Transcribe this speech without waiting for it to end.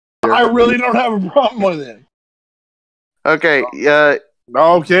I really don't have a problem with it. Okay,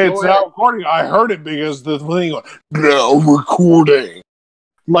 Okay, it's not recording. I heard it because the thing went, now recording.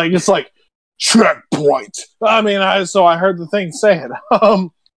 Like, it's like, checkpoint. I mean, so I heard the thing say it.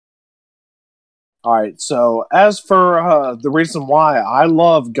 Alright, so as for the reason why I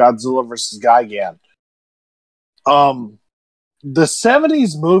love Godzilla vs. Gigan, the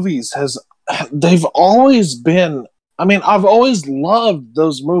 70s movies they've always been, I mean, I've always loved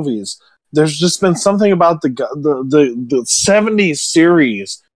those movies. There's just been something about the 70s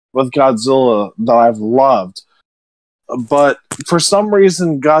series with Godzilla that I've loved. But for some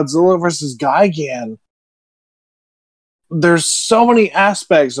reason, Godzilla vs. Gigan, there's so many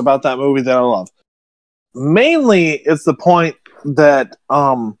aspects about that movie that I love. Mainly, it's the point that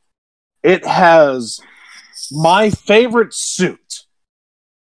it has my favorite suit.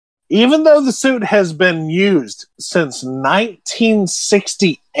 Even though the suit has been used since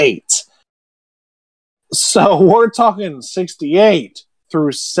 1968. So we're talking 68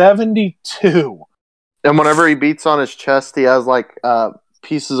 through 72. And whenever he beats on his chest, he has like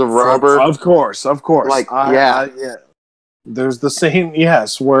pieces of rubber. Of course. Like, yeah. There's the scene,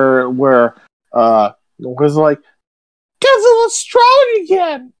 yes, where was like, Godzilla's strong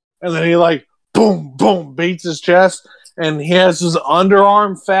again, and then he like boom boom beats his chest, and he has his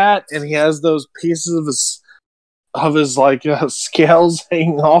underarm fat, and he has those pieces of his like scales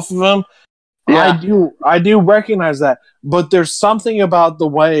hanging off of him. Yeah. I do recognize that, but there's something about the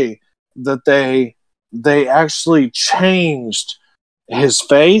way that they actually changed his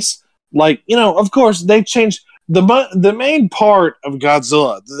face. Like, you know, of course they changed the main part of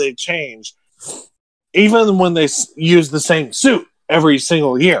Godzilla that they changed, even when they use the same suit every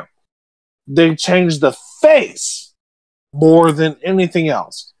single year. They changed the face more than anything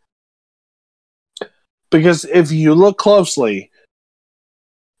else. Because if you look closely,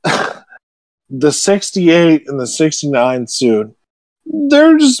 the 68 and the 69 suit,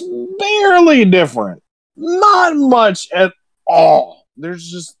 they're just barely different. Not much at all. There's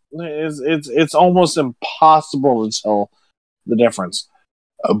just, it's almost impossible to tell the difference.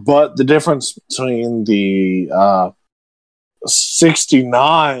 But the difference between the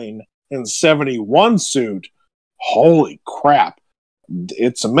 69 and 71 suit, holy crap,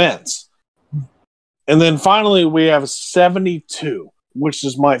 it's immense. And then finally we have 72, which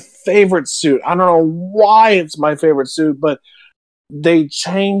is my favorite suit. I don't know why it's my favorite suit, but they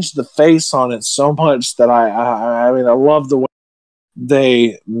changed the face on it so much that I mean, I love the way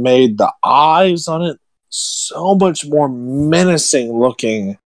they made the eyes on it so much more menacing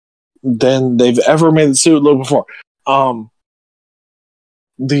looking than they've ever made the suit look before.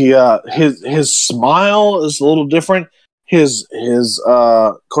 His smile is a little different. His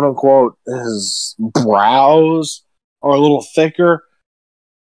quote unquote his brows are a little thicker.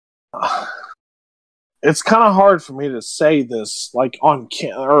 It's kind of hard for me to say this like on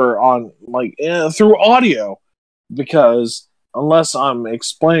through audio, because unless I'm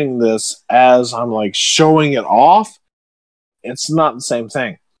explaining this as I'm like showing it off, it's not the same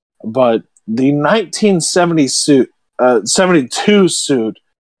thing. But the 1970 suit, 72 suit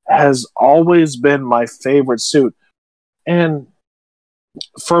has always been my favorite suit, and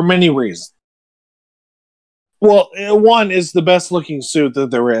for many reasons. Well, one is the best looking suit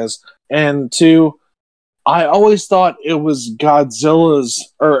that there is, and two, I always thought it was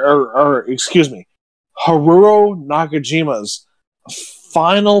Godzilla's, or excuse me, Haruo Nakajima's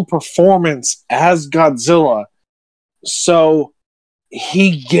final performance as Godzilla. So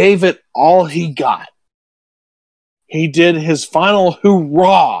he gave it all he got. He did his final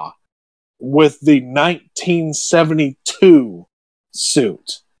hoorah with the 1972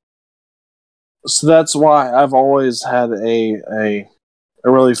 suit. So that's why I've always had a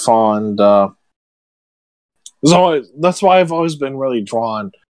really fond. That's why I've always been really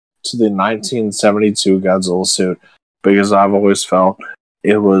drawn to the 1972 Godzilla suit, because I've always felt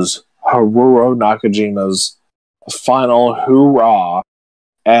it was Haruo Nakajima's final hoorah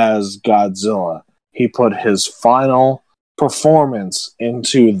as Godzilla. He put his final performance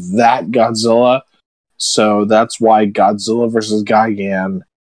into that Godzilla, so that's why Godzilla vs. Gigan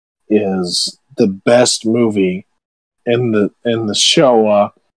is the best movie in the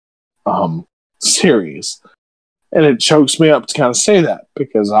Showa series. And it chokes me up to kind of say that,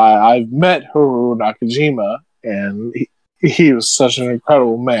 because I've met Haruo Nakajima, and he was such an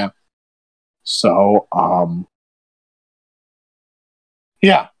incredible man. So,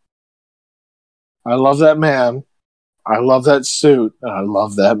 yeah. I love that man. I love that suit. And I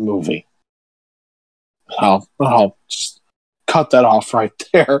love that movie. I'll just cut that off right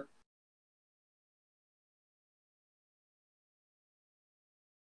there.